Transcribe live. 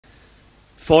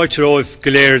Fáilte roimh go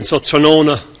léir an so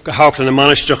tróna go hápla na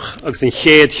manisteach agus an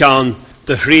chéad cheann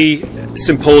de thrí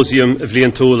symposium a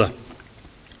bhliain túla.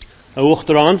 A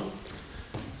uachtarán,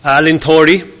 Alin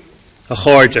Tóri, a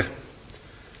cháirde.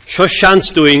 Seo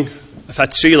seansúing a fat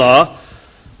trí lá,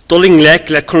 dulling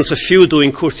le chun sa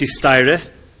fiúdúing cuasaí staire,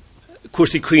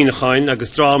 cuasaí cuinacháin agus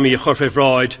drámaí a churfeh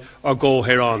ráid ar go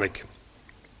Héránig.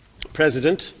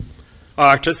 President,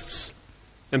 artists,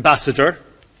 ambassador,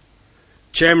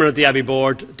 Chairman of the Abbey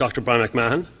Board, Dr. Brian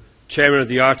McMahon, Chairman of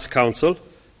the Arts Council,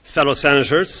 fellow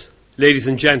senators, ladies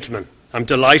and gentlemen, I'm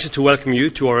delighted to welcome you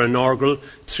to our inaugural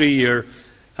 3-year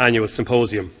annual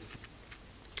symposium.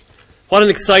 What an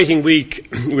exciting week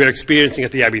we are experiencing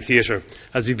at the Abbey Theatre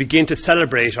as we begin to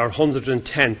celebrate our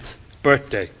 110th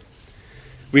birthday.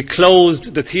 We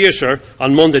closed the theatre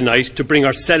on Monday night to bring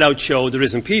our sellout show, The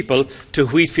Risen People, to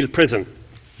Wheatfield Prison,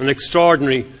 an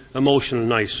extraordinary, emotional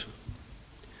night.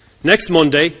 Next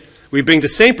Monday, we bring the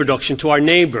same production to our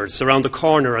neighbours around the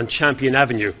corner on Champion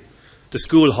Avenue, the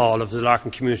school hall of the Larkin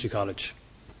Community College.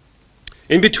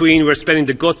 In between, we're spending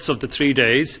the guts of the 3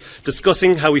 days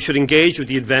discussing how we should engage with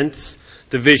the events,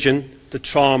 the vision, the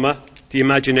trauma, the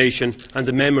imagination and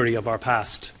the memory of our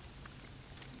past.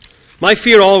 My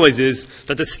fear always is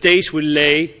that the state will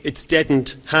lay its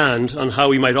deadened hand on how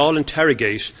we might all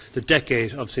interrogate the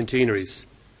decade of centenaries.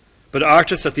 But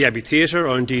artists at the Abbey Theatre,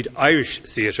 or indeed Irish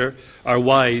theatre, are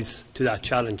wise to that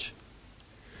challenge.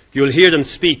 You will hear them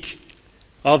speak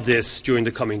of this during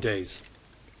the coming days.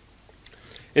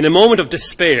 In a moment of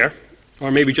despair,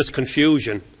 or maybe just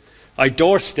confusion, I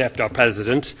doorstepped our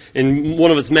president in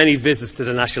one of his many visits to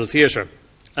the National Theatre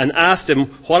and asked him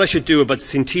what I should do about the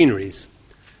centenaries.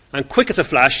 And quick as a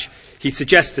flash, he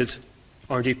suggested,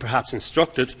 or indeed perhaps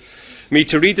instructed, me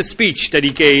to read the speech that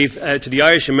he gave to the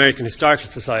Irish American Historical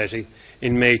Society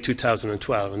in May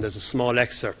 2012, and there's a small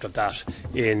excerpt of that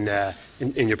in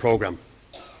your programme.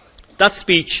 That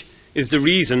speech is the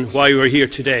reason why we are here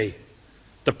today,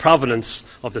 the provenance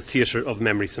of the Theatre of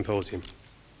Memory Symposium.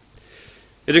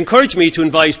 It encouraged me to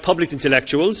invite public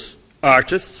intellectuals,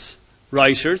 artists,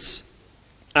 writers,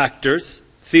 actors,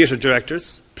 theatre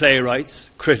directors, playwrights,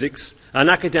 critics and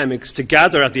academics to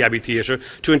gather at the Abbey Theatre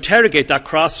to interrogate that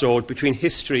crossroad between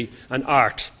history and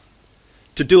art,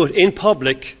 to do it in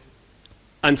public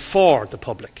and for the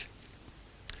public.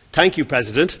 Thank you,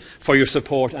 President, for your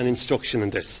support and instruction in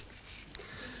this.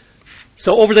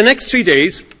 So over the next 3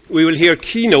 days, we will hear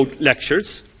keynote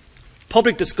lectures,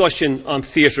 public discussion on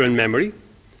theatre and memory.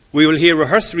 We will hear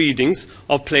rehearsed readings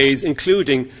of plays,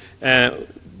 including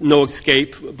No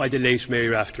Escape by the late Mary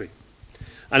Raftery,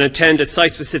 and attend a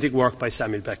site-specific work by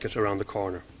Samuel Beckett around the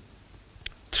corner.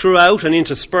 Throughout and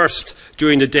interspersed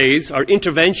during the days are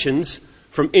interventions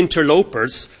from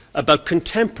interlopers about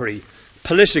contemporary,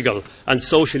 political and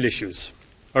social issues,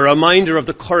 a reminder of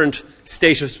the current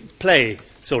state of play,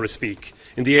 so to speak,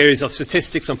 in the areas of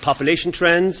statistics on population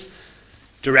trends,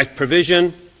 direct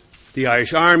provision, the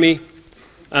Irish Army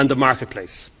and the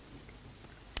marketplace.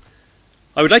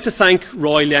 I would like to thank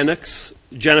Roy Lennox,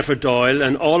 Jennifer Doyle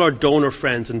and all our donor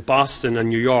friends in Boston and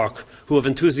New York who have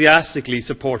enthusiastically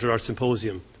supported our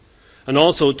symposium, and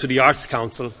also to the Arts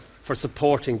Council for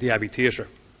supporting the Abbey Theatre.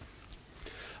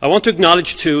 I want to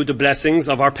acknowledge too the blessings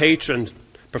of our patron,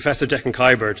 Professor Declan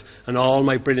Kyberd, and all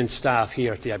my brilliant staff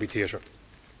here at the Abbey Theatre.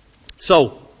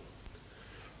 So,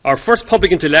 our first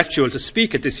public intellectual to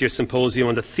speak at this year's symposium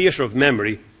on the Theatre of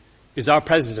Memory is our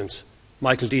President,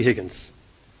 Michael D. Higgins.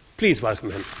 Please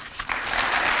welcome him.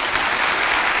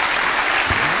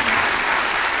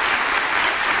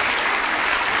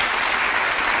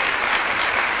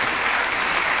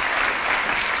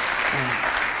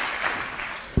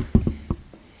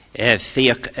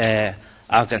 Fiach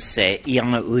agus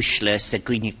ianga úsle sa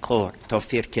gwini cór tó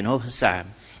firkin óhasam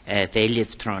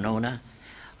féilif trónóna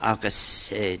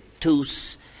agus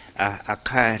tús a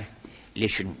car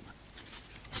lishun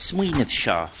smuinef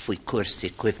shaw fwy cursi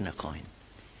quivnacoin.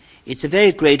 It's a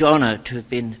very great honour to have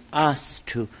been asked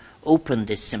to open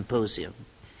this symposium,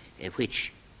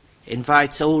 which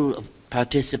invites all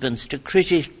participants to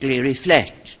critically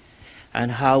reflect on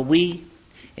how we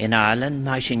in Ireland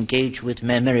might engage with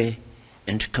memory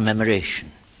and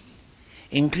commemoration,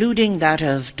 including that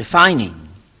of defining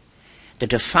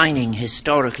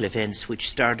historical events which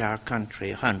stirred our country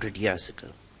 100 years ago.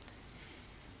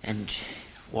 And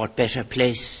what better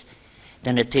place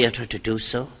than a theatre to do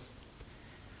so?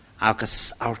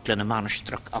 Agus Outland a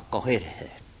Monastrach a Gohirhe.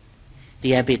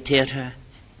 The Abbey Theatre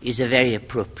is a very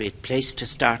appropriate place to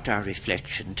start our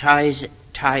reflection,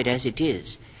 tied as it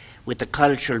is with the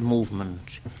cultural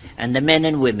movement and the men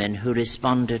and women who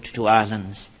responded to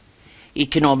Ireland's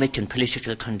economic and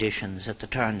political conditions at the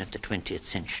turn of the 20th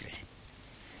century.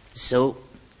 So,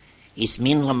 is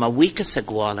minla ma wikas a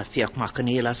gwala fiach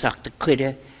macanila sak de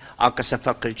cuide agus a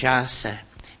fakul jasa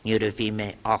nura vi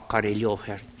me akari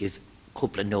liocher yv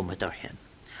kupla noma darhen.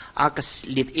 Agus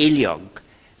liv iliog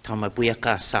tam a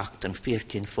buiaka sagt an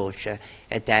firkin folsha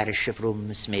a darish of rum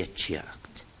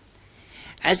smetjiacht.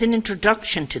 As an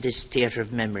introduction to this Theatre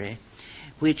of Memory,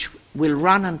 which will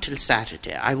run until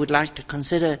Saturday, I would like to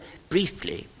consider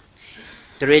briefly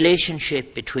the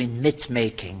relationship between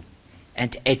myth-making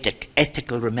and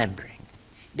ethical remembering.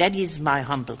 That is my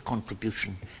humble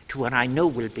contribution to what I know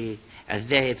will be a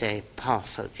very, very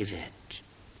powerful event.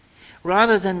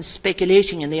 Rather than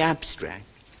speculating in the abstract,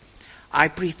 I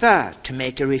prefer to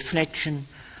make a reflection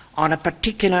on a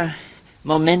particular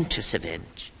momentous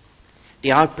event,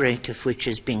 the outbreak of which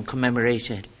is being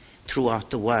commemorated throughout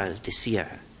the world this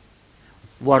year,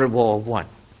 World War I.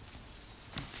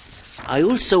 I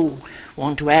also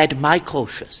want to add my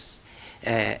cautious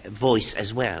voice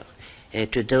as well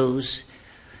to those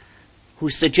who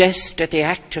suggest that the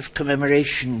act of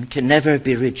commemoration can never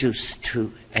be reduced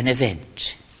to an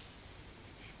event.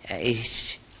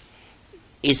 It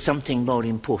is something more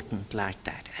important like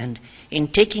that. And in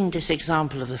taking this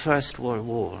example of the First World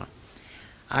War,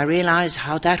 I realize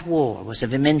how that war was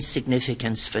of immense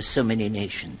significance for so many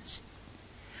nations.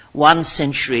 1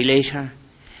 century later,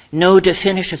 no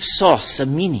definitive source of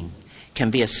meaning can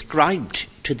be ascribed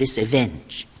to this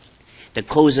event. The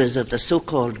causes of the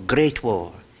so-called Great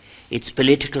War, its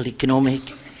political, economic,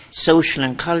 social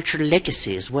and cultural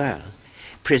legacy as well,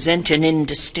 present an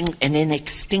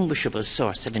inextinguishable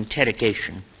source of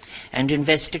interrogation and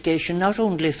investigation not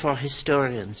only for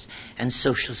historians and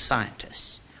social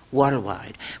scientists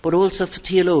worldwide, but also for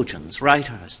theologians,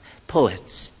 writers,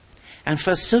 poets, and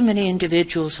for so many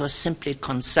individuals who are simply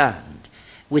concerned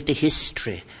with the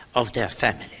history of their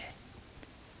family.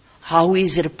 How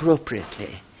is it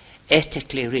appropriately,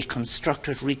 ethically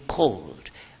reconstructed, recalled,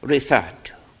 referred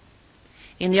to?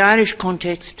 In the Irish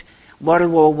context,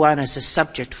 World War I as a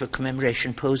subject for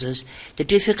commemoration poses the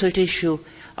difficult issue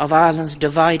of Ireland's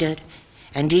divided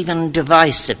and even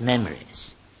divisive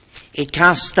memories. It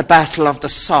casts the battle of the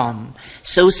Somme,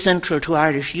 so central to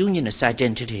Irish Unionist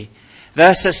identity,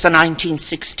 versus the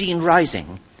 1916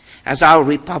 Rising as our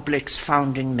republic's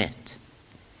founding myth.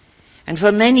 And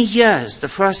for many years, the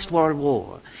First World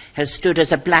War has stood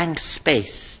as a blank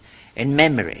space in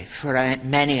memory for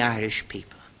many Irish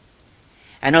people,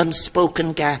 an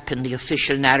unspoken gap in the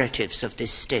official narratives of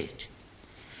this state.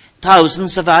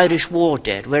 Thousands of Irish war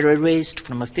dead were erased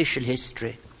from official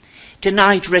history,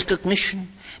 denied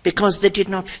recognition because they did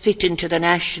not fit into the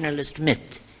nationalist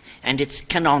myth and its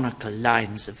canonical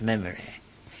lines of memory.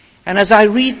 And as I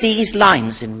read these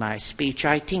lines in my speech,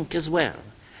 I think as well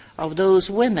of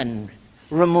those women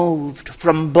removed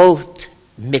from both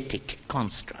mythic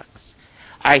constructs.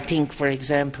 I think, for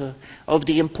example, of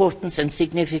the importance and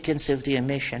significance of the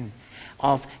omission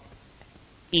of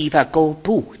Eva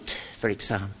Go-Booth, for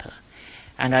example.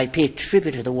 And I pay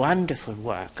tribute to the wonderful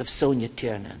work of Sonia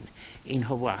Tiernan in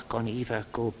her work on Eva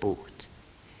Go-Booth.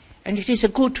 And it is a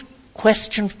good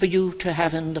question for you to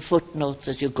have in the footnotes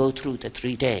as you go through the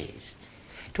 3 days,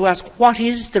 to ask what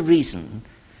is the reason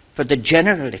for the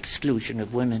general exclusion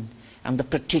of women and the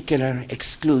particular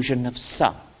exclusion of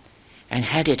some, and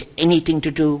had it anything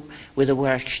to do with the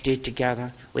work she did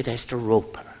together with Esther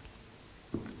Roper.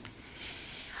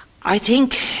 I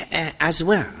think as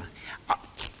well,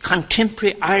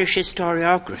 contemporary Irish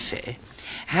historiography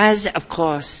has, of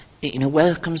course, in a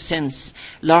welcome sense,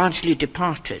 largely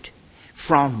departed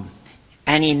from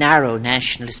any narrow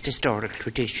nationalist historical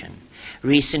tradition.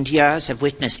 Recent years have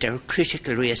witnessed a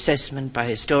critical reassessment by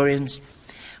historians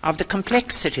of the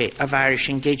complexity of Irish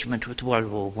engagement with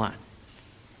World War I.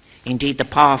 Indeed, the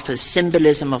powerful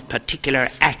symbolism of particular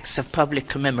acts of public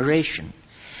commemoration,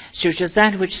 such as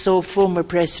that which saw former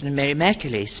President Mary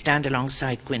Macaulay stand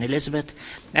alongside Queen Elizabeth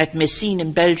at Messines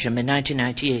in Belgium in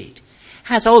 1998,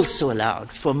 has also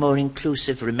allowed for more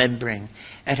inclusive remembering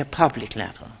at a public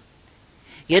level.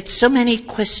 Yet so many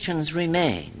questions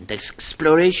remain, the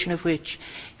exploration of which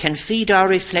can feed our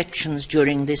reflections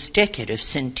during this decade of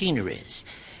centenaries,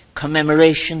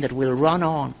 commemoration that will run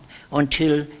on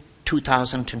until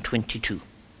 2022.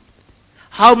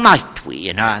 How might we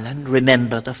in Ireland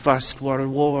remember the First World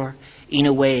War in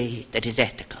a way that is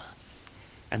ethical?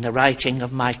 And the writing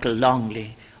of Michael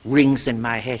Longley rings in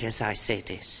my head as I say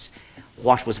this.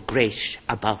 What was great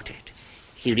about it?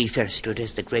 He refers to it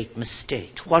as the great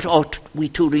mistake. What ought we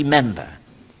to remember?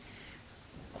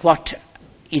 What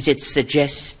is it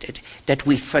suggested that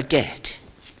we forget?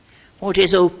 What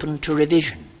is open to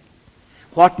revision?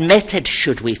 What method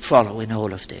should we follow in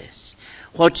all of this?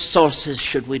 What sources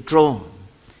should we draw on?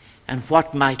 And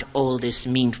what might all this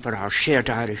mean for our shared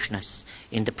Irishness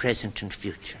in the present and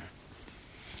future?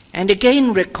 And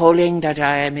again, recalling that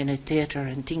I am in a theatre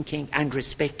and thinking and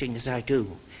respecting as I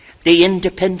do the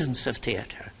independence of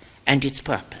theatre and its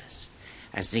purpose.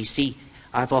 As you see,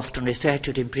 I've often referred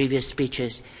to it in previous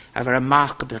speeches. I have a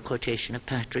remarkable quotation of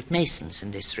Patrick Mason's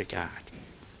in this regard.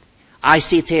 I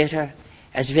see theatre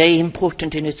as very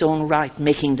important in its own right,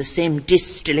 making the same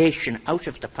distillation out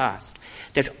of the past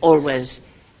that always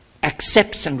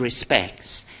accepts and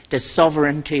respects the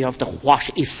sovereignty of the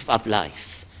what-if of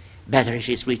life, whether it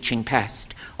is reaching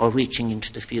past or reaching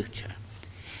into the future.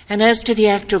 And as to the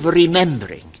act of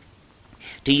remembering,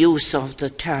 the use of the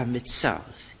term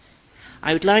itself,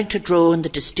 I would like to draw on the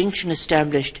distinction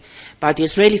established by the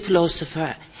Israeli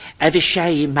philosopher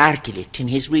Avishai Margilit in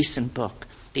his recent book,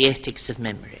 The Ethics of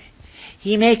Memory.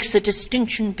 He makes a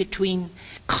distinction between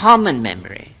common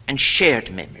memory and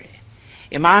shared memory.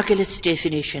 In Margilit's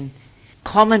definition,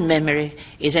 common memory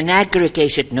is an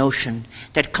aggregated notion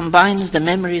that combines the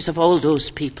memories of all those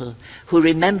people who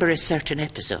remember a certain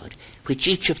episode, which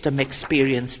each of them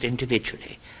experienced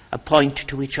individually, a point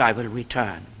to which I will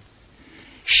return.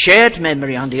 Shared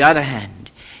memory, on the other hand,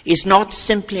 is not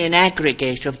simply an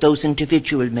aggregate of those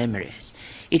individual memories.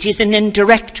 It is an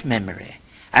indirect memory,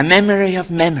 a memory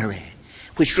of memory,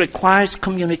 which requires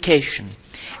communication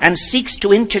and seeks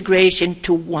to integrate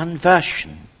into one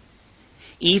version,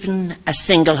 even a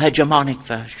single hegemonic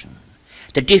version,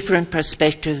 the different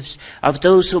perspectives of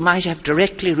those who might have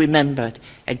directly remembered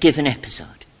a given episode.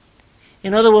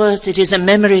 In other words, it is a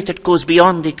memory that goes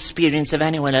beyond the experience of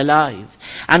anyone alive,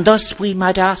 and thus we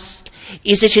might ask,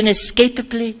 is it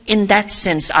inescapably, in that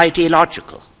sense,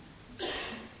 ideological?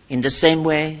 In the same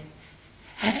way,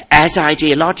 as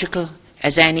ideological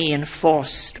as any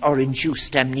enforced or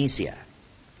induced amnesia.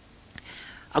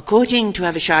 According to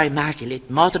Avishai Margilit,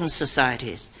 modern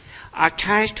societies are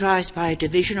characterized by a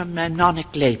division of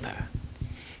mnemonic labor.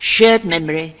 Shared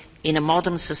memory in a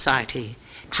modern society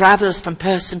travels from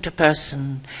person to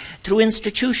person through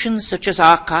institutions such as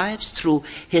archives, through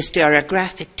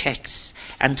historiographic texts,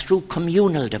 and through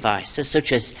communal devices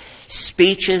such as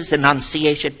speeches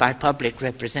enunciated by public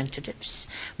representatives,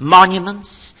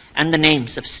 monuments, and the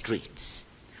names of streets.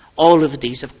 All of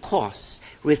these, of course,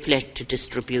 reflect a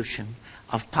distribution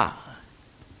of power.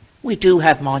 We do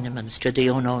have monuments to the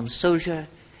unknown soldier,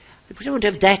 but we don't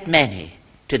have that many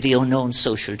to the unknown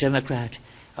social democrat,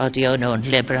 or the unknown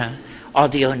liberal, or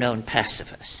the unknown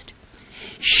pacifist.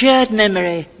 Shared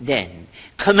memory, then,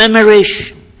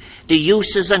 commemoration, the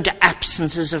uses and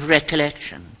absences of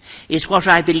recollection, is what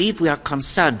I believe we are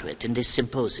concerned with in this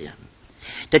symposium.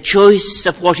 The choice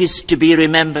of what is to be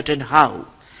remembered and how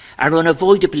are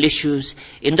unavoidable issues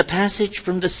in the passage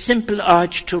from the simple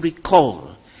urge to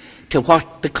recall to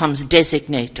what becomes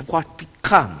designated, what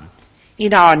become,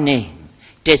 in our name,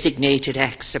 designated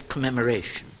acts of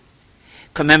commemoration.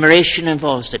 Commemoration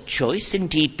involves the choice,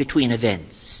 indeed, between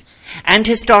events and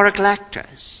historical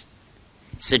actors,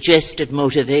 suggested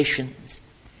motivations,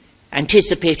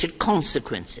 anticipated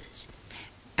consequences,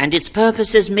 and its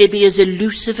purposes may be as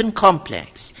elusive and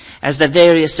complex as the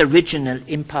various original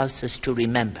impulses to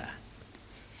remember.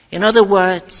 In other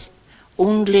words,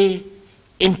 only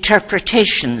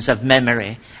interpretations of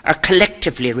memory are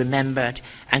collectively remembered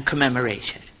and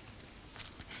commemorated.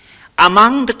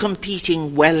 Among the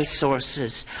competing well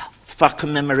sources for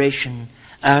commemoration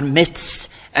are myths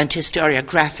and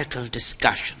historiographical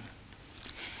discussion.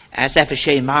 As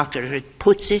Avishai Margilit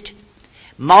puts it,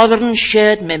 modern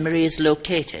shared memory is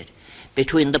located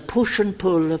between the push and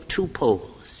pull of two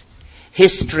poles,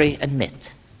 history and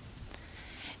myth.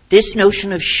 This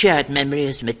notion of shared memory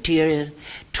as material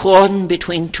torn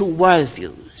between two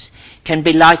worldviews can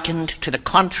be likened to the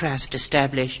contrast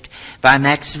established by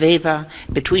Max Weber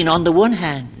between, on the one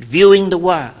hand, viewing the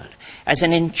world as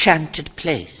an enchanted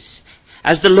place,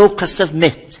 as the locus of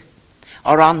myth,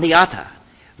 or on the other,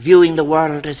 viewing the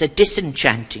world as a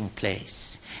disenchanting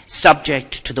place,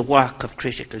 subject to the work of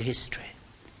critical history.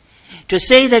 To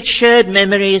say that shared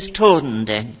memory is torn,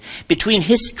 then, between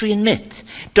history and myth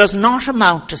does not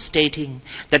amount to stating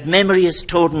that memory is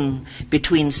torn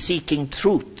between seeking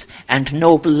truth and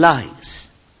noble lies.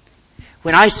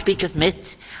 When I speak of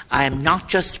myth, I am not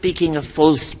just speaking of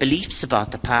false beliefs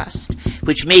about the past,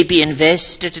 which may be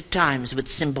invested at times with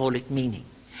symbolic meaning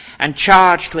and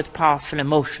charged with powerful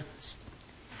emotions.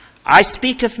 I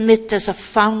speak of myth as a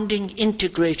founding,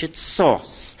 integrated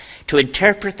source to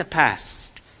interpret the past,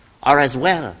 or as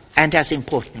well, and as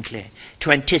importantly,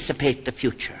 to anticipate the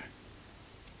future.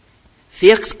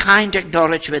 Fiach's kind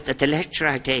acknowledgement that the lecture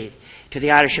I gave to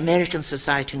the Irish American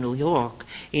Society in New York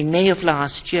in May of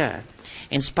last year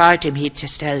inspired him, he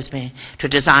tells me, to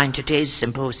design today's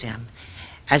symposium.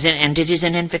 And it is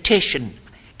an invitation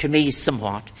to me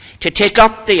somewhat to take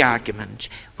up the argument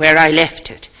where I left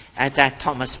it at that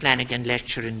Thomas Flanagan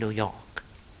lecture in New York.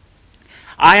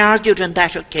 I argued on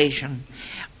that occasion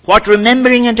what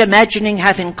remembering and imagining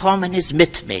have in common is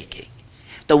myth-making.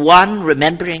 The one,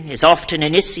 remembering, is often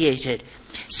initiated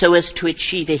so as to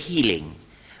achieve a healing,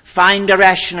 find a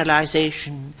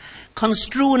rationalization,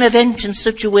 construe an event in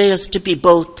such a way as to be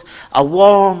both a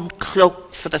warm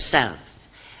cloak for the self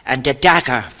and a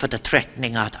dagger for the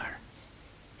threatening other.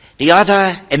 The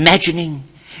other, imagining,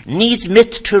 needs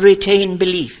myth to retain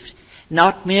belief,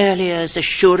 not merely as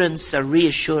assurance or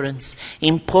reassurance,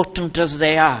 important as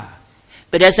they are,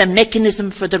 but as a mechanism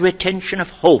for the retention of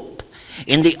hope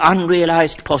in the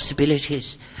unrealized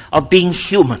possibilities of being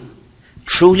human,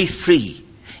 truly free,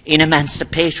 in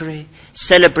emancipatory,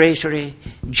 celebratory,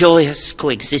 joyous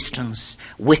coexistence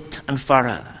with and for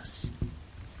others.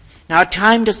 Now,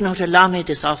 time does not allow me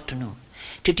this afternoon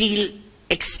to deal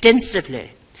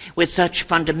extensively with such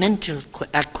fundamental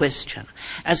question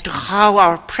as to how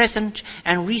our present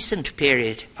and recent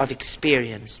period of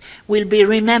experience will be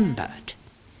remembered,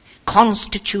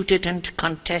 constituted and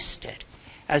contested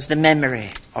as the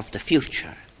memory of the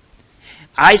future.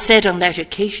 I said on that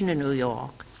occasion in New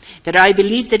York that I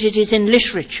believe that it is in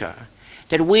literature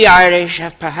that we Irish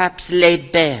have perhaps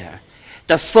laid bare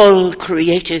the full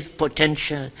creative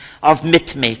potential of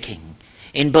myth-making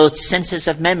in both senses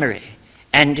of memory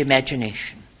and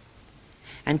imagination.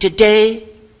 And today,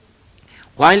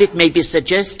 while it may be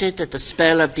suggested that the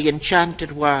spell of the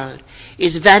enchanted world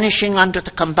is vanishing under the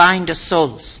combined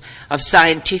assaults of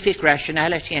scientific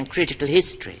rationality and critical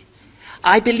history,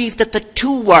 I believe that the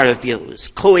two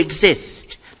worldviews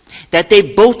coexist, that they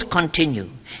both continue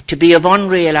to be of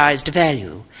unrealized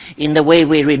value in the way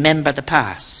we remember the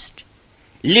past,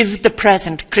 live the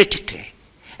present critically,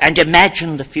 and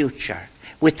imagine the future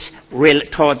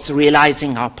towards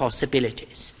realizing our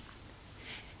possibilities.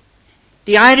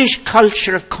 The Irish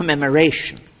culture of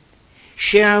commemoration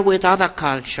shares with other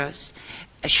cultures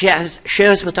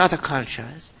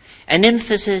an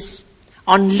emphasis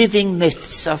on living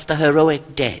myths of the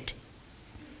heroic dead.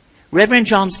 Reverend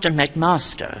Johnston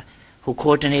McMaster, who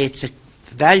coordinates a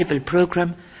valuable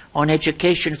program on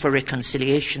education for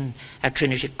reconciliation at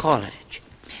Trinity College,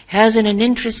 has in an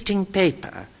interesting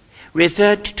paper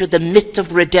referred to the myth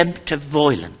of redemptive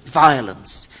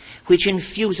violence, which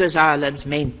infuses Ireland's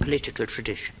main political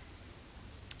tradition.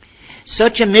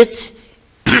 Such a myth,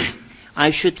 I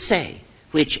should say,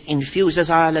 which infuses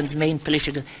Ireland's main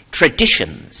political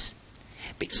traditions,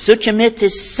 such a myth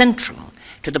is central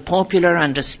to the popular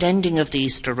understanding of the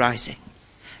Easter Rising,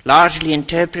 largely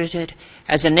interpreted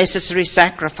as a necessary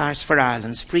sacrifice for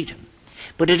Ireland's freedom.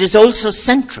 But it is also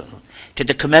central to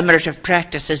the commemorative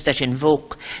practices that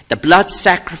invoke the blood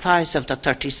sacrifice of the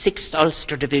 36th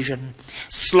Ulster Division,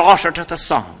 slaughtered at the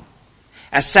Somme,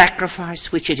 a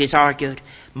sacrifice which, it is argued,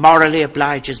 morally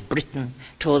obliges Britain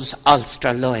towards Ulster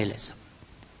loyalism.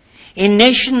 In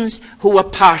nations who were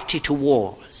party to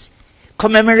wars,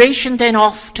 commemoration then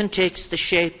often takes the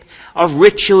shape of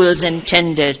rituals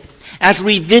intended at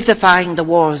revivifying the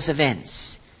war's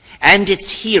events and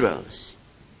its heroes.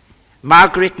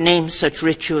 Margaret names such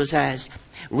rituals as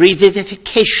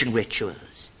revivification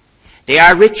rituals. They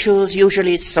are rituals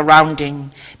usually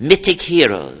surrounding mythic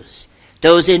heroes,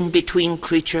 those in-between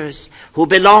creatures who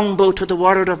belong both to the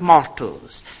world of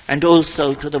mortals and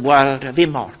also to the world of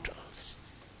immortals.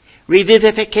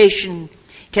 Revivification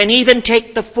can even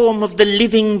take the form of the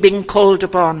living being called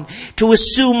upon to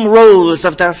assume roles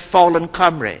of their fallen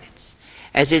comrades,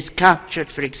 as is captured,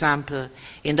 for example,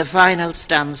 in the final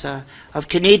stanza of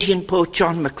Canadian poet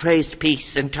John McCrae's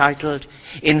piece entitled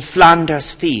In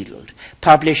Flanders Field,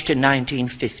 published in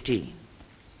 1915.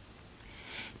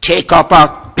 Take up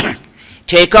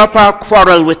our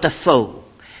quarrel with the foe.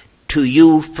 To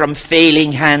you from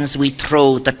failing hands we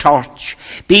throw the torch.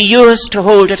 Be yours to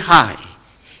hold it high.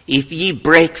 If ye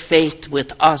break faith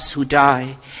with us who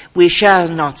die, we shall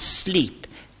not sleep,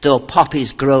 though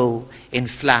poppies grow in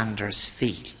Flanders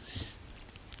fields.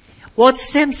 What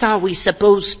sense are we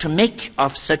supposed to make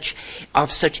of such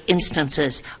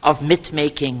instances of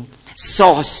myth-making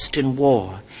sauced in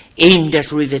war, aimed at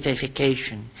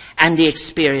revivification and the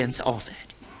experience of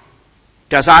it?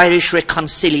 Does Irish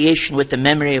reconciliation with the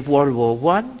memory of World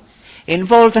War I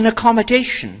involve an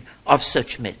accommodation of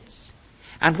such myths?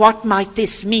 And what might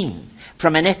this mean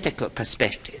from an ethical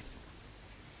perspective?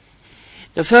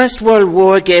 The First World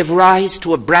War gave rise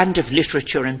to a brand of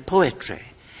literature and poetry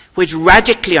which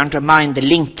radically undermined the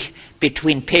link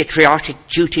between patriotic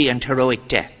duty and heroic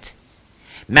death.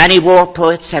 Many war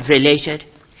poets have related,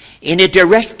 in a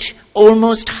direct,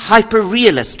 almost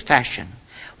hyper-realist fashion,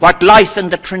 what life in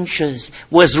the trenches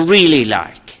was really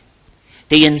like.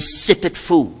 The insipid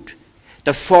food,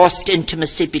 the forced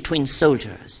intimacy between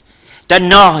soldiers, the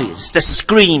noise, the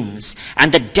screams,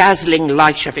 and the dazzling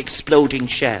light of exploding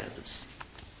shells.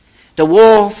 The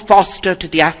war fostered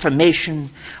the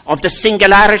affirmation of the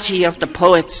singularity of the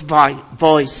poet's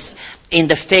voice in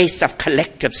the face of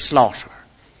collective slaughter.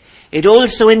 It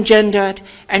also engendered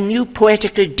a new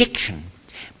poetical diction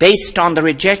based on the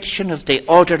rejection of the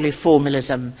orderly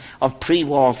formalism of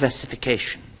pre-war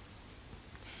versification.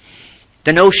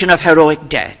 The notion of heroic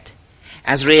death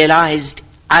as realized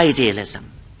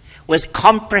idealism was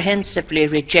comprehensively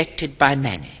rejected by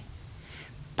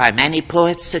many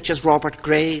poets such as Robert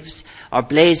Graves or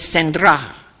Blaise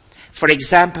Cendrars. For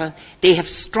example, they have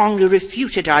strongly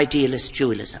refuted idealist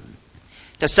dualism,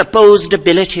 the supposed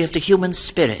ability of the human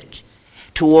spirit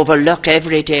to overlook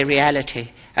everyday reality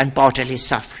and bodily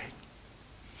suffering.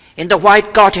 In The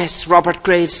White Goddess, Robert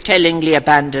Graves tellingly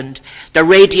abandoned the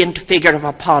radiant figure of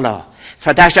Apollo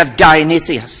for that of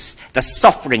Dionysius, the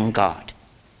suffering god.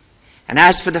 And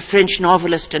as for the French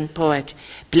novelist and poet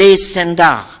Blaise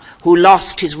Cendrars, who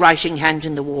lost his writing hand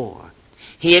in the war,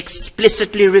 he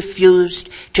explicitly refused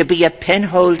to be a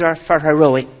penholder for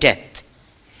heroic death.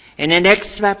 In an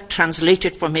excerpt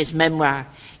translated from his memoir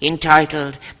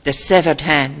entitled The Severed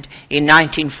Hand in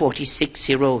 1946,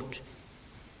 he wrote,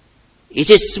 "It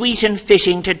is sweet and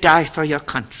fitting to die for your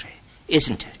country,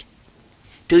 isn't it?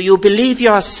 Do you believe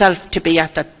yourself to be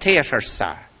at the theatre,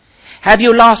 sir? Have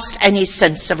you lost any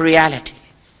sense of reality?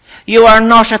 You are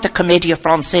not at the Comédie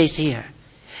Française here.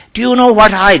 Do you know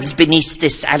what hides beneath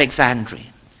this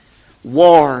Alexandrine?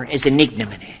 War is an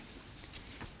ignominy.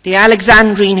 The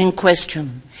Alexandrine in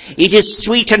question, it is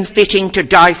sweet and fitting to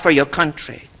die for your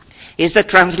country, is the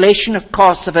translation, of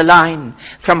course, of a line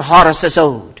from Horace's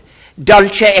ode,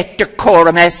 Dulce et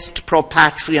decorum est pro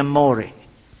patriam mori,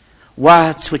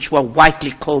 words which were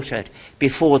widely quoted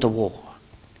before the war.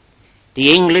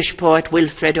 The English poet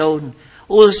Wilfred Owen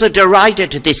also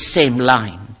derided this same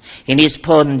line in his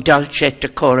poem Dulce et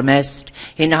decorum est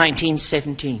in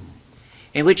 1917,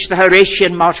 in which the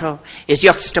Horatian motto is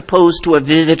juxtaposed to a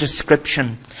vivid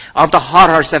description of the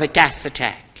horrors of a gas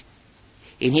attack.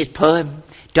 In his poem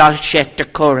Dulce et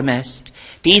decorum est,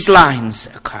 these lines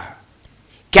occur: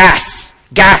 "Gas,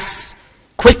 gas,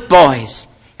 quick boys,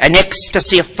 an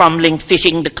ecstasy of fumbling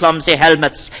fitting the clumsy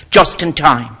helmets just in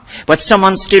time, but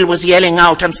someone still was yelling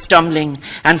out and stumbling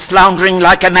and floundering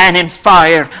like a man in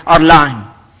fire or lime.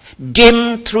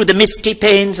 Dim through the misty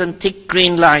panes and thick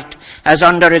green light, as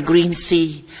under a green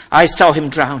sea, I saw him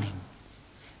drowning."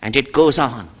 And it goes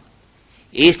on.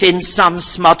 "If in some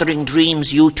smothering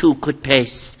dreams you too could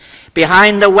pace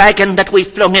behind the wagon that we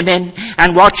flung him in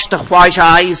and watched the white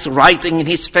eyes writhing in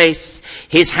his face,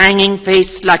 his hanging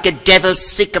face like a devil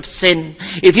sick of sin,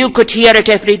 if you could hear at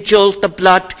every jolt the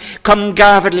blood come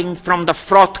gurgling from the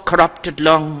froth-corrupted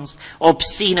lungs,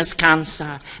 obscene as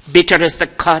cancer, bitter as the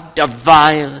cud of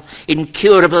vile,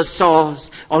 incurable sores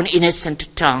on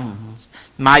innocent tongues,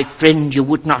 my friend, you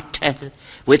would not tell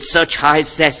with such high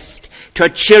zest to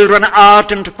children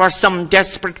ardent for some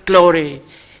desperate glory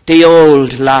the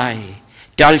old lie,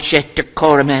 dulce et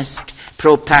decorum est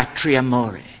pro patria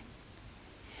more."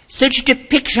 Such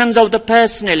depictions of the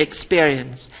personal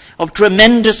experience of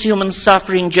tremendous human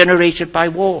suffering generated by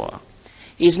war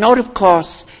is not, of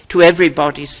course, to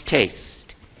everybody's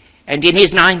taste. And in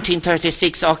his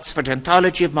 1936 Oxford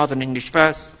Anthology of Modern English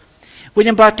Verse,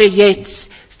 William Butler Yeats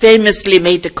famously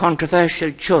made the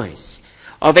controversial choice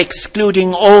of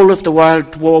excluding all of the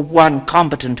World War I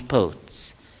combatant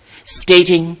poets,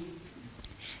 stating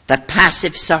that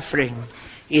passive suffering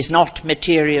is not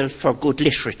material for good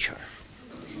literature.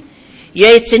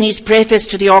 Yeats, in his preface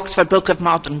to the Oxford Book of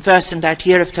Modern Verse in that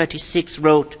year of 36,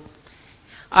 wrote,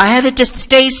 "I have a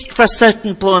distaste for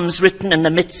certain poems written in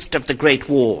the midst of the Great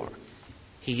War."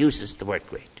 He uses the word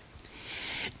great.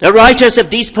 "The writers of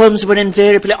these poems were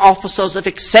invariably officers of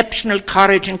exceptional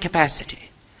courage and capacity,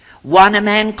 one a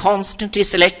man constantly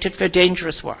selected for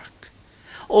dangerous work.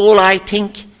 All, I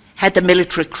think, had the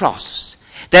military cross.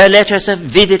 Their letters are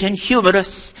vivid and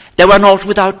humorous. They were not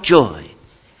without joy.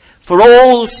 For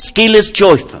all skill is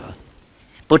joyful,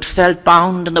 but felt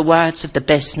bound in the words of the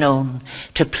best known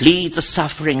to plead the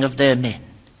suffering of their men.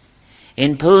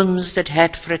 In poems that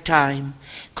had for a time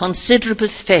considerable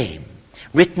fame,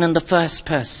 written in the first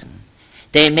person,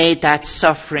 they made that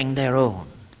suffering their own.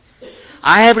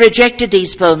 I have rejected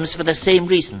these poems for the same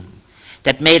reason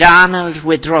that made Arnold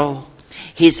withdraw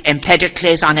his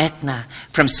Empedocles on Etna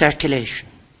from circulation.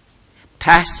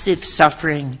 Passive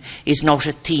suffering is not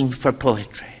a theme for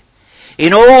poetry.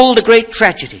 In all the great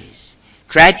tragedies,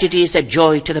 tragedy is a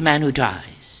joy to the man who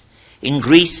dies. In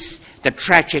Greece, the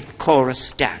tragic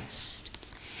chorus danced.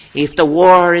 If the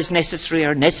war is necessary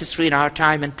or necessary in our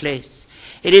time and place,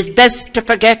 it is best to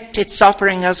forget its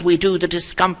suffering as we do the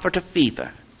discomfort of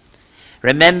fever,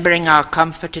 remembering our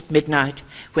comfort at midnight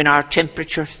when our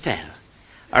temperature fell,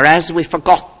 or as we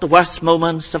forgot the worst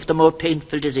moments of the more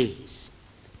painful disease.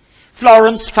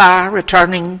 Florence Farr,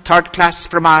 returning third class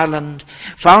from Ireland,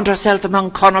 found herself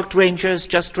among Connaught Rangers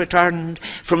just returned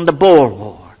from the Boer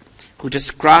War, who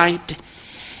described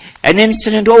an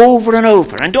incident over and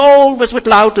over, and always with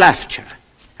loud laughter.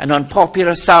 An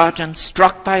unpopular sergeant,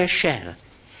 struck by a shell,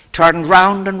 turned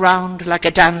round and round like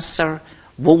a dancer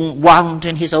wound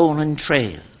in his own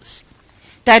entrails.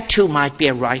 That too might be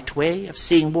a right way of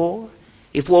seeing war,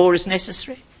 if war is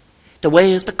necessary. The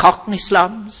way of the Cockney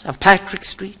slums, of Patrick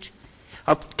Street,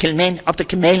 of the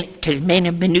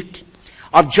Kilmainham Minute,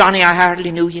 of Johnny I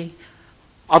Hardly Knew Ye,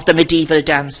 of the medieval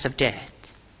dance of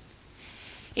death.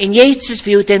 In Yeats's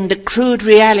view, then, the crude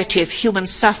reality of human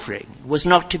suffering was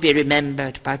not to be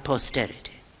remembered by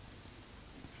posterity.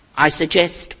 I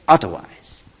suggest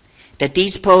otherwise, that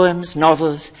these poems,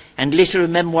 novels, and literary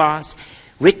memoirs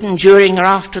written during or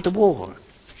after the war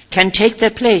can take their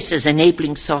place as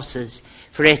enabling sources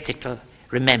for ethical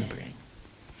remembering.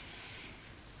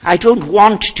 I don't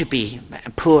want to be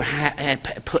too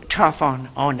tough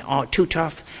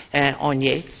on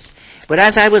Yeats, but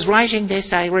as I was writing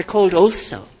this, I recalled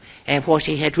also what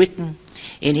he had written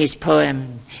in his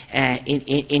poem, in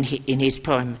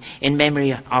in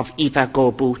memory of Eva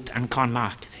Go Booth and Con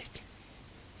Markovic,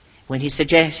 when he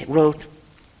wrote,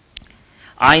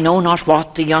 "I know not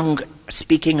what the young,"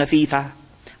 speaking of Eva,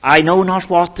 "I know not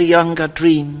what the younger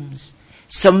dreams,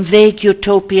 some vague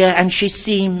utopia, and she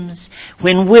seems,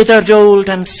 when withered old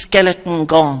and skeleton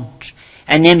gaunt,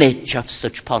 an image of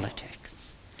such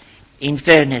politics." In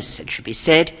fairness, it should be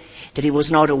said that he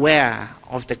was not aware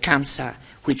of the cancer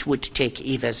which would take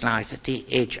Eva's life at the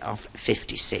age of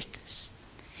 56.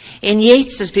 In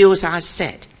Yeats's view, as I've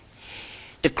said,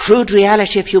 the crude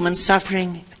reality of human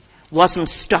suffering wasn't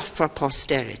stuff for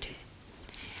posterity.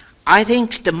 I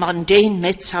think the mundane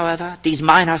myths, however, these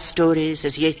minor stories,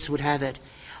 as Yeats would have it,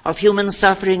 of human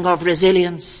suffering, of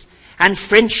resilience, and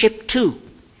friendship too,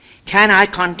 can, I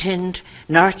contend,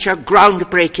 nurture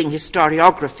groundbreaking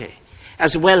historiography,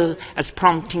 as well as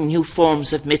prompting new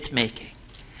forms of myth-making.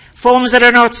 Forms that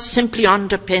are not simply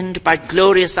underpinned by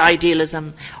glorious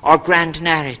idealism or grand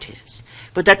narratives,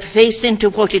 but that face into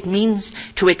what it means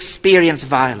to experience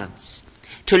violence,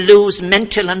 to lose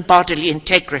mental and bodily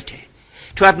integrity,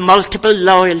 to have multiple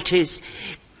loyalties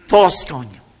forced on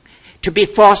you, to be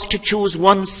forced to choose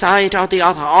one side or the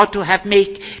other, or to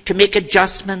make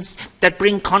adjustments that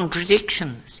bring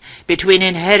contradictions between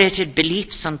inherited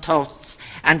beliefs and thoughts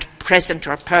and present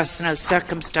or personal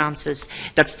circumstances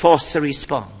that force a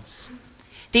response.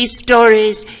 These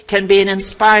stories can be an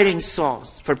inspiring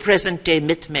source for present-day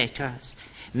myth-makers,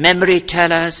 memory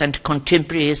tellers, and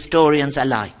contemporary historians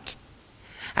alike.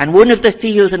 And one of the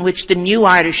fields in which the new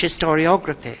Irish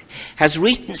historiography has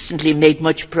recently made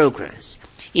much progress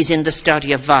is in the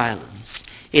study of violence,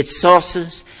 its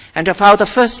sources, and of how the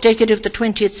first decade of the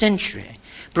 20th century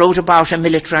brought about a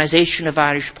militarisation of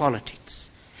Irish politics,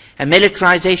 a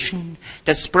militarisation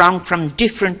that sprung from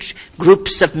different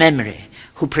groups of memory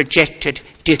who projected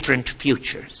different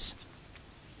futures.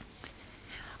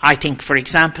 I think, for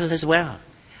example, as well,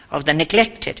 of the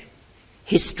neglected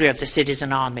history of the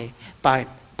citizen army by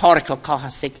Pádraig Ó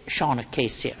Cathasaigh, Seán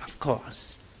Casey, of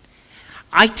course.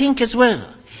 I think as well,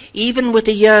 even with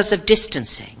the years of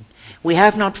distancing, we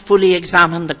have not fully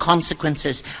examined the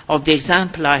consequences of the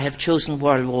example I have chosen,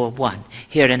 World War I,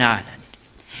 here in Ireland.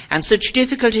 And such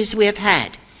difficulties we have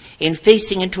had in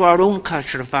facing into our own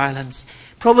culture of violence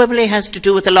probably has to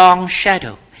do with the long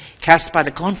shadow cast by the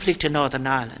conflict in Northern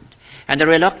Ireland and the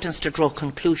reluctance to draw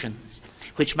conclusions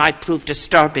which might prove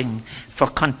disturbing for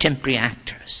contemporary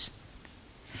actors.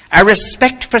 A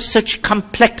respect for such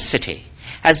complexity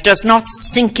as does not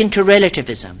sink into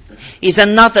relativism is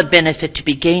another benefit to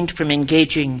be gained from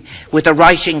engaging with the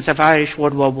writings of Irish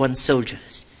World War I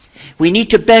soldiers. We need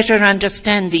to better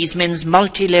understand these men's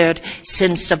multi-layered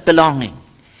sense of belonging,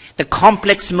 the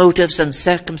complex motives and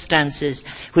circumstances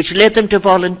which led them to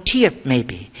volunteer,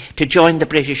 maybe, to join the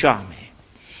British Army.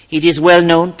 It is well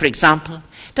known, for example,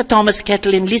 that Thomas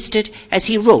Kettle enlisted, as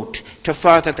he wrote, to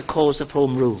further the cause of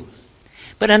Home Rule.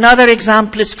 But another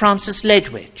example is Francis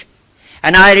Ledwidge,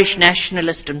 an Irish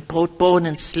nationalist and poet born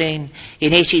and slain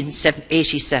in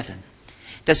 1887,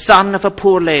 the son of a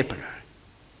poor labourer.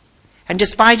 And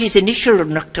despite his initial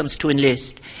reluctance to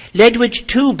enlist, Ledwidge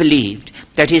too believed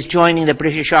that his joining the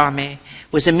British Army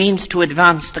was a means to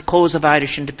advance the cause of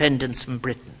Irish independence from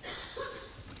Britain.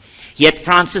 Yet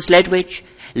Francis Ledwidge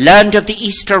learned of the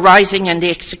Easter Rising and the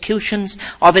executions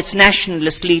of its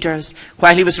nationalist leaders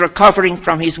while he was recovering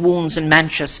from his wounds in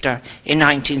Manchester in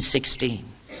 1916.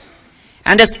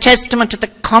 And as testament to the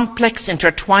complex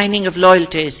intertwining of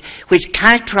loyalties which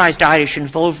characterised Irish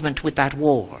involvement with that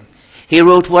war, he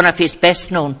wrote one of his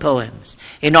best-known poems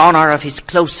in honour of his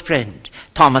close friend,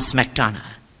 Thomas MacDonagh.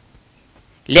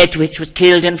 Ledwidge was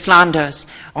killed in Flanders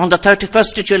on the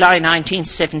 31st of July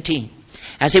 1917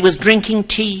 as he was drinking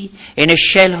tea in a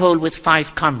shell hole with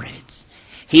 5 comrades.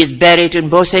 He is buried in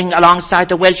Bussing alongside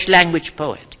the Welsh language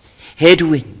poet,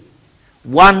 Hedwyn,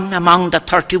 one among the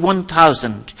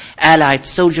 31,000 Allied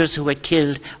soldiers who were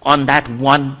killed on that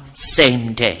one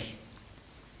same day.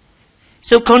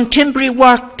 So contemporary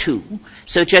work too,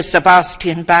 such as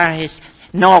Sebastian Barry's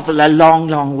novel A Long,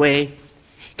 Long Way,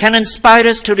 can inspire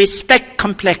us to respect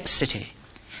complexity,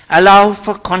 allow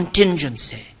for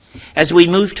contingency, as we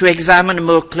move to examine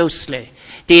more closely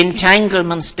the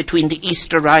entanglements between the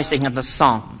Easter Rising and the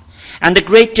Somme, and the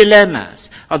great dilemmas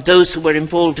of those who were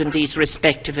involved in these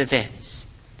respective events.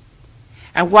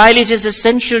 And while it is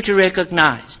essential to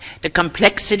recognise the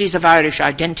complexities of Irish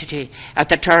identity at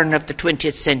the turn of the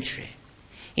 20th century,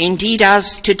 indeed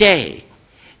as today,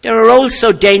 there are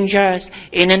also dangers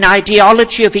in an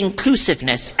ideology of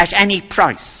inclusiveness at any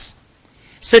price.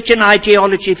 Such an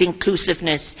ideology of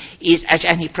inclusiveness is at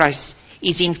any price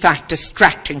is in fact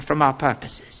distracting from our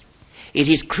purposes. It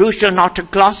is crucial not to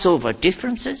gloss over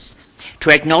differences, to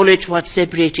acknowledge what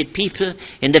separated people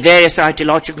in the various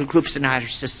ideological groups in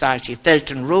Irish society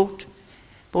felt and wrote,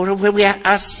 but what we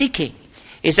are seeking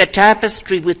is a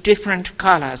tapestry with different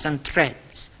colours and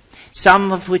threads,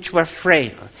 some of which were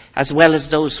frail as well as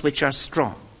those which are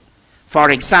strong. For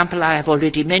example, I have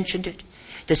already mentioned it,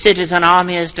 the citizen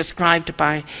army as described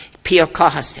by Pio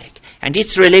Kohasek and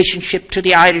its relationship to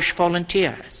the Irish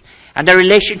volunteers, and the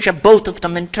relationship, both of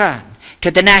them in turn,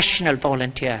 to the national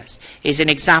volunteers is an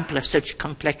example of such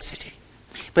complexity.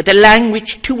 But the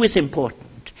language too is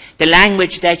important, the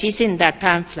language that is in that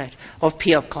pamphlet of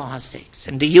Pio Kohasek,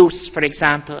 and the use, for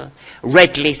example,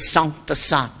 redly sunk the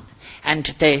sun, and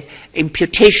the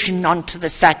imputation onto the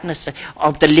sadness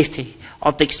of the lithy,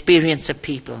 of the experience of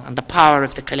people and the power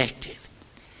of the collective.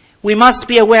 We must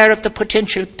be aware of the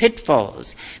potential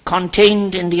pitfalls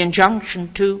contained in the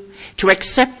injunction to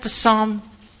accept the Somme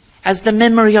as the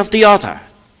memory of the other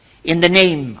in the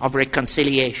name of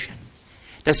reconciliation.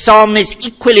 The Somme is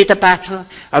equally the battle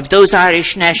of those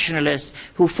Irish nationalists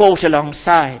who fought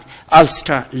alongside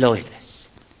Ulster loyalists.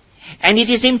 And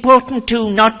it is important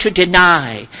too not to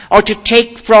deny or to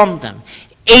take from them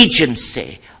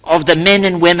agency of the men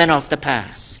and women of the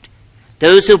past.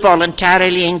 Those who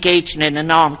voluntarily engaged in an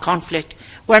armed conflict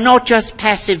were not just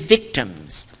passive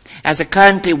victims, as a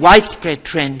currently widespread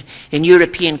trend in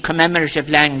European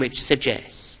commemorative language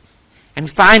suggests. And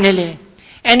finally,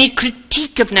 any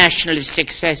critique of nationalist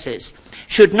excesses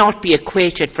should not be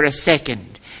equated for a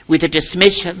second with a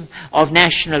dismission of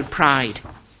national pride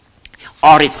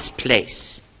or its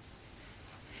place.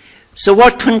 So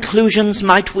what conclusions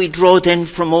might we draw then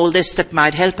from all this that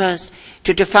might help us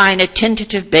to define a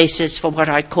tentative basis for what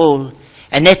I call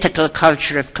an ethical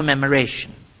culture of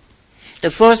commemoration?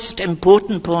 The first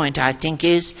important point, I think,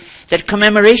 is that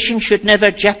commemoration should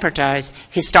never jeopardize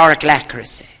historical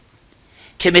accuracy.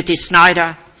 Timothy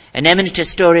Snyder, an eminent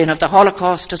historian of the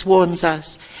Holocaust, has warned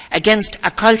us against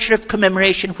a culture of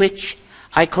commemoration which,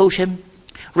 I quote him,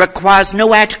 requires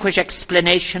no adequate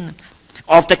explanation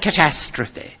of the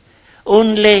catastrophe,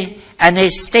 only an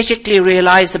aesthetically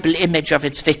realizable image of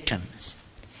its victims.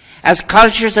 As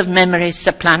cultures of memory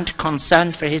supplant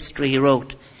concern for history, he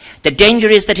wrote, the danger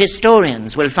is that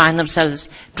historians will find themselves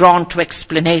drawn to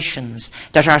explanations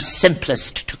that are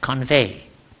simplest to convey.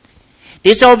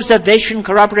 This observation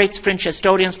corroborates French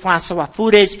historian François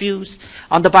Fouret's views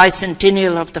on the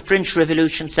bicentennial of the French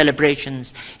Revolution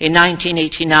celebrations in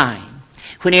 1989,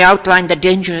 when he outlined the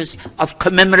dangers of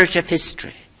commemorative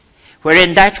history,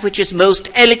 wherein that which is most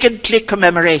elegantly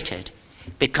commemorated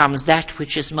becomes that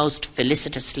which is most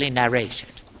felicitously narrated.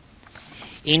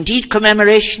 Indeed,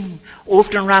 commemoration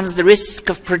often runs the risk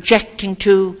of projecting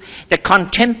to the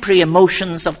contemporary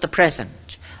emotions of the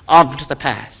present onto the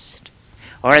past.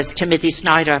 Or as Timothy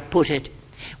Snyder put it,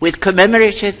 with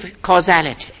commemorative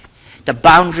causality, the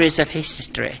boundaries of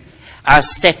history are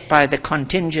set by the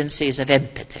contingencies of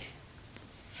empathy.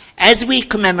 As we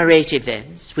commemorate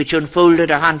events which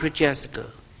unfolded 100 years ago,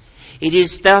 It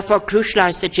is therefore crucial,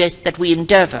 I suggest, that we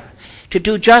endeavour to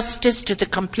do justice to the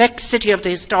complexity of the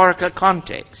historical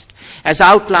context as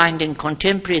outlined in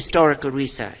contemporary historical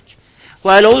research,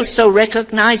 while also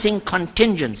recognising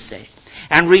contingency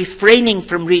and refraining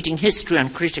from reading history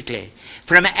uncritically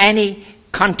from any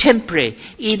contemporary,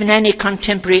 even any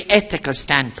contemporary ethical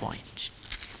standpoint.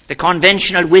 The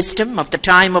conventional wisdom of the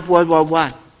time of World War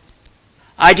I,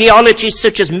 ideologies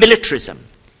such as militarism,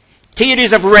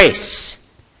 theories of race,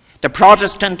 the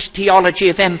Protestant theology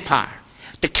of empire,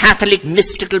 the Catholic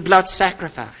mystical blood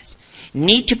sacrifice,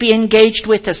 need to be engaged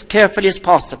with as carefully as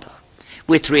possible,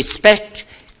 with respect,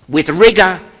 with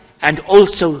rigour, and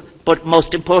also, but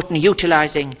most important,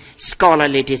 utilising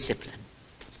scholarly discipline.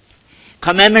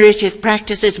 Commemorative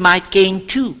practices might gain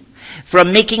too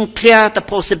from making clear the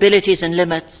possibilities and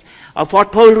limits of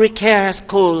what Paul Ricoeur has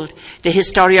called the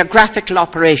historiographical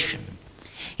operation,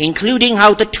 including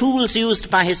how the tools used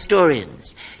by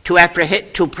historians to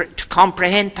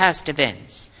comprehend past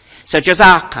events, such as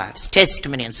archives,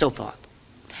 testimony, and so forth,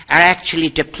 are actually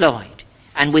deployed,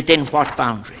 and within what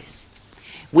boundaries.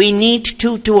 We need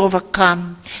to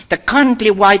overcome the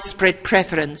currently widespread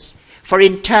preference for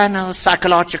internal,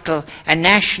 psychological, and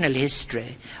national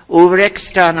history over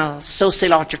external,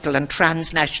 sociological, and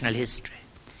transnational history.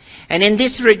 And in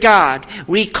this regard,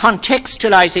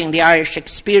 recontextualizing the Irish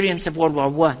experience of World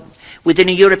War I within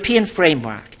a European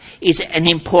framework is an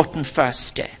important first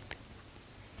step.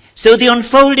 So the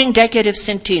unfolding decade of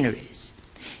centenaries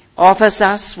offers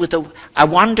us with a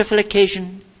wonderful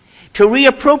occasion to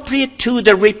reappropriate to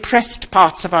the repressed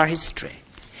parts of our history,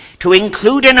 to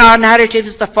include in our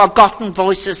narratives the forgotten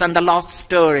voices and the lost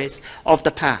stories of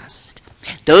the past,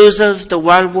 those of the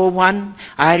World War I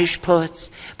Irish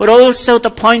poets, but also the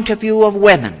point of view of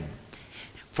women.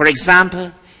 For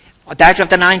example, that of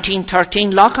the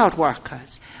 1913 lockout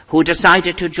workers who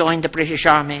decided to join the British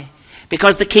Army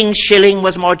because the King's shilling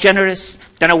was more generous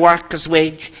than a worker's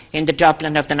wage in the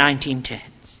Dublin of the 1910s.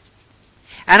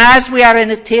 And as we are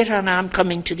in a theatre, and I'm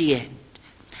coming to the end,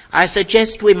 I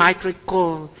suggest we might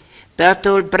recall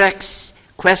Bertolt Brecht's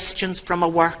Questions from a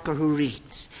Worker Who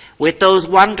Reads, with those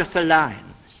wonderful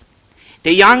lines.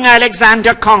 The young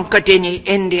Alexander conquered in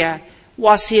India.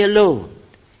 Was he alone?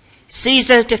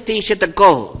 Caesar defeated the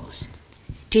Gauls.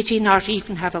 Did he not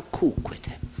even have a cook with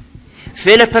him?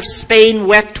 Philip of Spain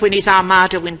wept when his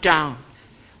armada went down.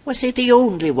 Was he the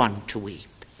only one to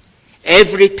weep?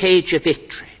 Every page of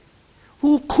victory.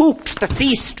 Who cooked the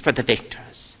feast for the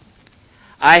victors?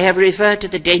 I have referred to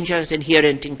the dangers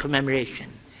inherent in commemoration,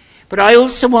 but I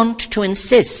also want to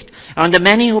insist on the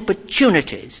many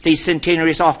opportunities these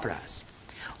centenaries offer us.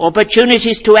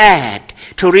 Opportunities to add,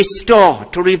 to restore,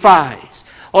 to revise.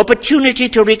 Opportunity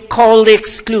to recall the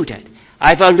excluded.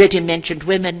 I've already mentioned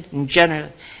women in general,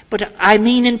 but I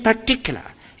mean in particular,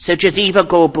 such as Eva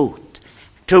Go-Booth,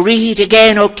 to read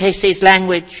again O'Casey's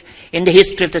language in the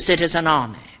history of the citizen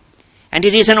army. And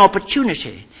it is an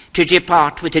opportunity to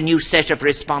depart with a new set of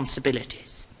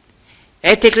responsibilities.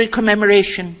 Ethical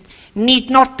commemoration need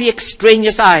not be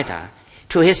extraneous either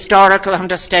to historical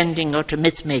understanding or to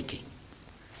myth-making.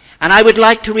 And I would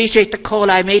like to reiterate the call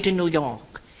I made in New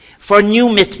York for new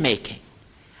myth-making,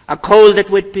 a call that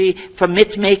would be for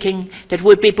myth-making that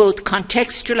would be both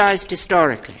contextualized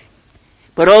historically,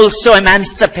 but also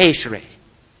emancipatory,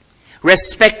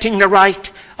 respecting the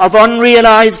right of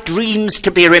unrealized dreams to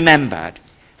be remembered,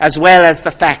 as well as the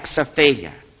facts of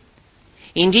failure.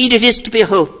 Indeed, it is to be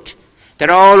hoped that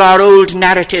all our old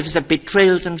narratives of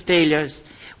betrayals and failures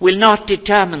will not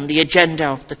determine the agenda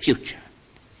of the future.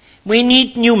 We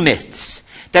need new myths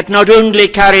that not only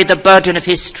carry the burden of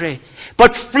history,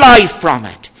 but fly from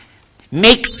it,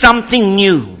 make something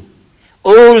new.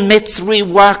 Old myths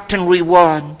reworked and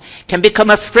reworn can become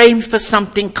a frame for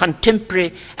something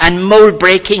contemporary and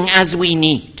mold-breaking as we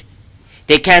need.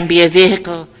 They can be a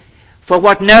vehicle for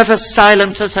what nervous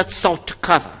silences had sought to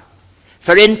cover,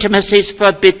 for intimacies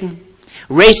forbidden,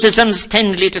 racisms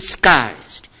thinly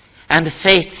disguised, and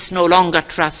faiths no longer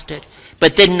trusted,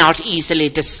 but then not easily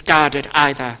discarded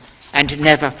either, and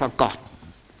never forgotten.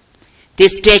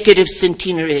 This decade of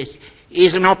centenaries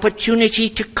is an opportunity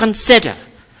to consider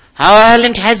how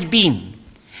Ireland has been,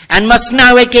 and must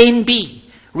now again be,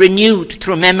 renewed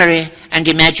through memory and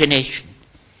imagination,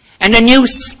 and a new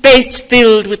space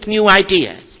filled with new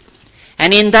ideas.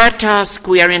 And in that task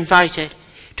we are invited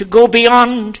to go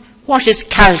beyond what is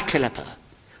calculable,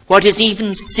 what is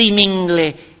even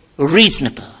seemingly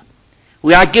reasonable.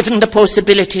 We are given the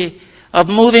possibility of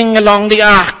moving along the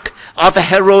arc of a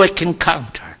heroic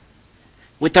encounter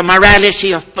with the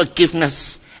morality of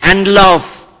forgiveness and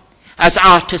love as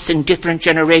artists in different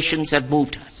generations have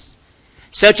moved us.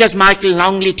 such as Michael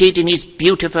Longley did in his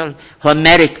beautiful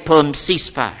Homeric poem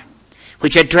Ceasefire,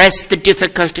 which addressed the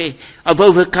difficulty of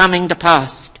overcoming the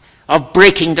past, of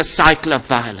breaking the cycle of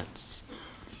violence.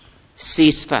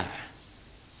 Ceasefire.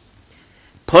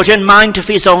 Put in mind of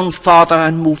his own father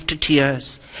and moved to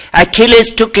tears,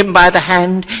 Achilles took him by the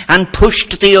hand and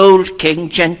pushed the old king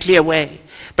gently away.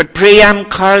 But Priam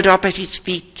curled up at his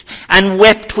feet and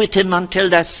wept with him until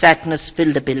their sadness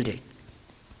filled the building.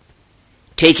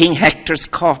 Taking Hector's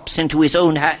corpse into his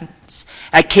own hands,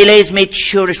 Achilles made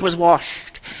sure it was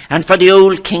washed, and for the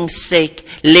old king's sake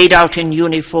laid out in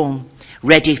uniform,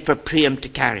 ready for Priam to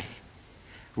carry,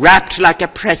 wrapped like a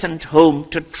present home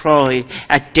to Troy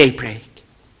at daybreak.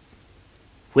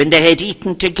 When they had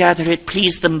eaten together, it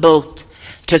pleased them both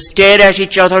to stare at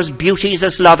each other's beauties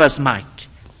as lovers might.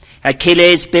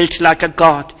 Achilles built like a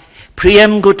god,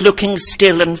 Priam good-looking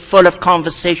still and full of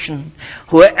conversation,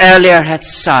 who earlier had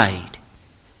sighed.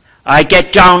 I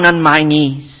get down on my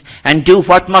knees and do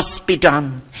what must be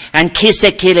done and kiss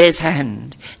Achilles'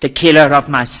 hand, the killer of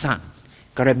my son.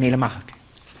 Go raibh míle maith.